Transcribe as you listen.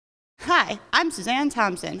Hi, I'm Suzanne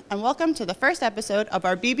Thompson, and welcome to the first episode of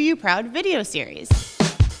our BBU Proud video series.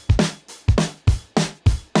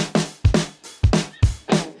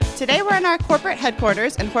 Today we're in our corporate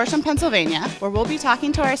headquarters in Horsham, Pennsylvania, where we'll be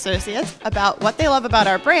talking to our associates about what they love about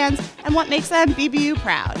our brands and what makes them BBU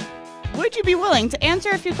Proud. Would you be willing to answer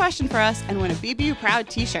a few questions for us and win a BBU Proud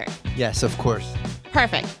t-shirt? Yes, of course.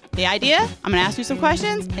 Perfect. The idea? I'm going to ask you some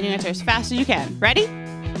questions, and you answer as fast as you can. Ready?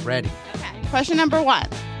 Ready. Okay. Question number 1.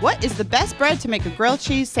 What is the best bread to make a grilled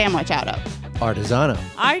cheese sandwich out of? Artisano.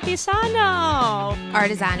 Artisano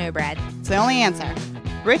bread. It's the only answer.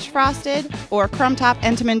 Rich frosted or crumb top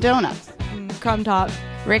Entenmann donuts? Crumb top.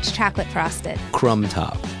 Rich chocolate frosted. Crumb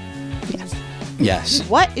top. Yes. Yes.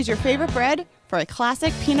 What is your favorite bread for a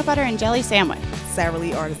classic peanut butter and jelly sandwich? Sara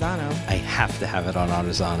Lee Artisano. I have to have it on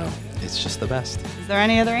Artisano. It's just the best. Is there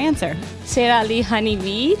any other answer? Sara Lee honey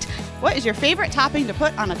wheat. What is your favorite topping to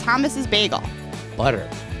put on a Thomas's bagel? Butter.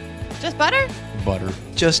 Just butter? Butter.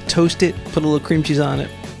 Just toast it, put a little cream cheese on it.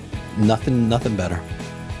 Nothing better.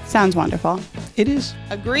 Sounds wonderful. It is.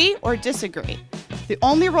 Agree or disagree? The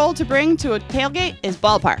only role to bring to a tailgate is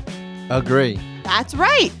ballpark. Agree. That's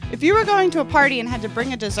right. If you were going to a party and had to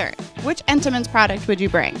bring a dessert, which Entenmann's product would you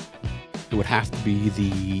bring? It would have to be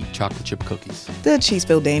the chocolate chip cookies. The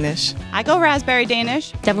cheese-filled Danish. I go raspberry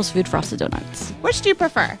Danish. Devil's food frosted donuts. Which do you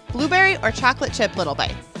prefer, blueberry or chocolate chip little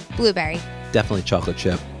bites? Blueberry. Definitely chocolate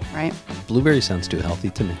chip. Right. Blueberry sounds too healthy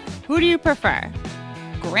to me. Who do you prefer,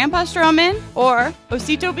 Grandpa Stroman or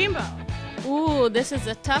Osito Bimbo? Ooh, this is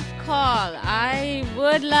a tough call. I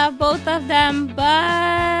would love both of them,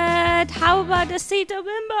 but how about the Cito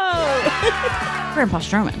Bimbo? Grandpa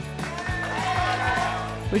Stroman.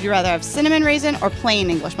 Would you rather have cinnamon raisin or plain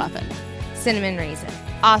English muffin? Cinnamon raisin.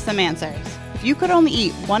 Awesome answers. If you could only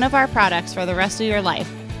eat one of our products for the rest of your life,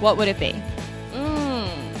 what would it be?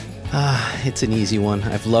 It's an easy one.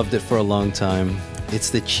 I've loved it for a long time. It's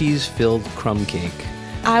the cheese-filled crumb cake.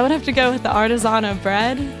 I would have to go with the Artisano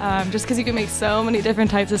bread, just because you can make so many different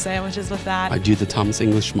types of sandwiches with that. I do the Thomas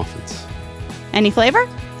English muffins. Any flavor?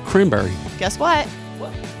 Cranberry. Guess what?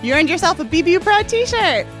 You earned yourself a BBU Proud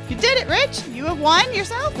t-shirt. You did it, Rich. You have won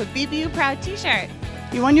yourself a BBU Proud t-shirt.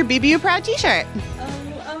 You won your BBU Proud t-shirt.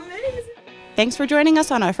 Oh, amazing. Thanks for joining us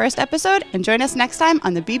on our first episode, and join us next time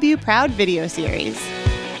on the BBU Proud video series.